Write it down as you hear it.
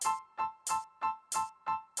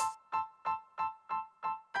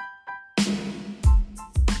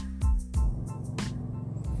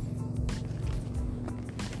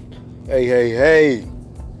Hey, hey, hey.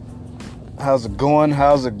 How's it going?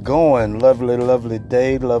 How's it going? Lovely, lovely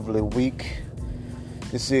day, lovely week.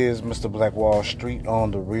 This is Mr. Black Wall Street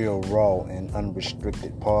on the Real Raw and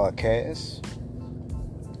Unrestricted podcast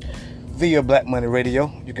via Black Money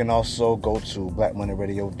Radio. You can also go to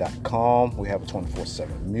blackmoneyradio.com. We have a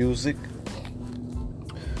 24/7 music.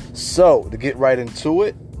 So, to get right into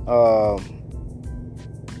it,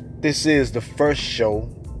 this is the first show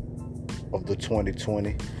of the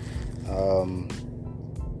 2020.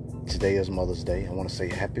 Today is Mother's Day. I want to say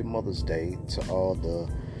Happy Mother's Day to all the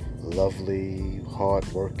lovely,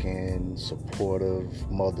 hardworking, supportive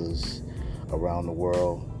mothers around the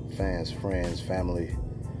world, fans, friends, family,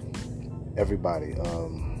 everybody.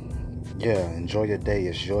 Enjoy your day.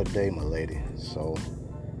 It's your day, my lady. So,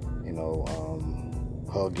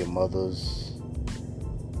 hug your mothers,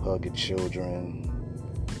 hug your children,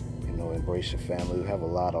 embrace your family. We have a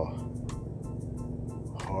lot of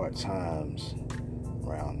hard times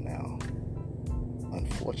around now.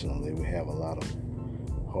 Unfortunately, we have a lot of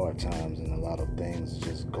hard times and a lot of things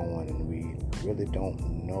just going, and we really don't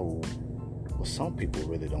know, well, some people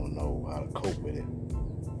really don't know how to cope with it.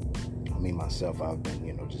 Me, myself, I've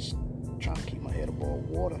been, just trying to keep my head above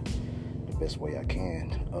water the best way I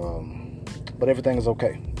can. But everything is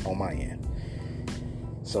okay on my end.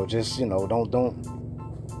 So just, don't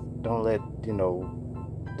let,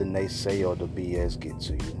 the naysay or the BS get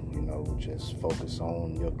to you. Just focus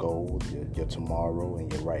on your goals, your tomorrow,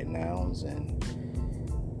 and your right nows, and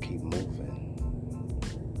keep moving.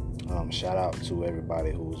 Shout out to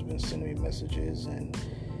everybody who's been sending me messages and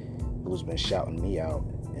who's been shouting me out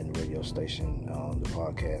in the radio station, the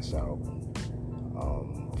podcast out.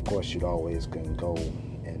 Of course, you always can go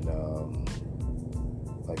and,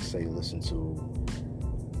 listen to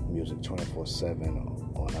music 24/7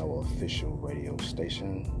 on our official radio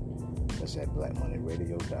station. That's at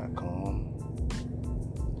blackmoneyradio.com.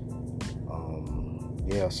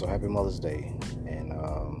 So happy Mother's Day, and I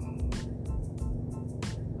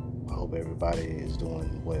hope everybody is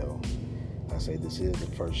doing well. Like I say, this is the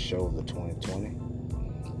first show of the 2020,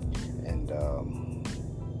 and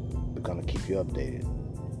we're gonna keep you updated.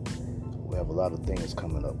 We have a lot of things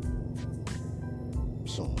coming up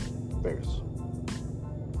soon, very soon,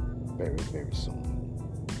 very, very soon.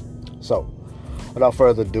 So, without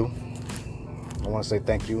further ado, I want to say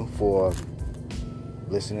thank you for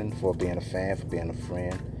listening, for being a fan, for being a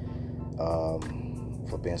friend,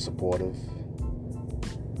 for being supportive,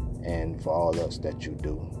 and for all else that you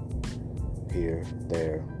do here,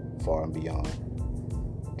 there, far and beyond.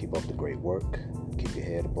 Keep up the great work. Keep your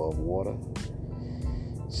head above water.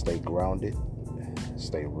 Stay grounded.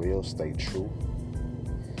 Stay real. Stay true.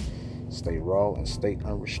 Stay raw and stay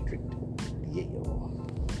unrestricted. Yeah.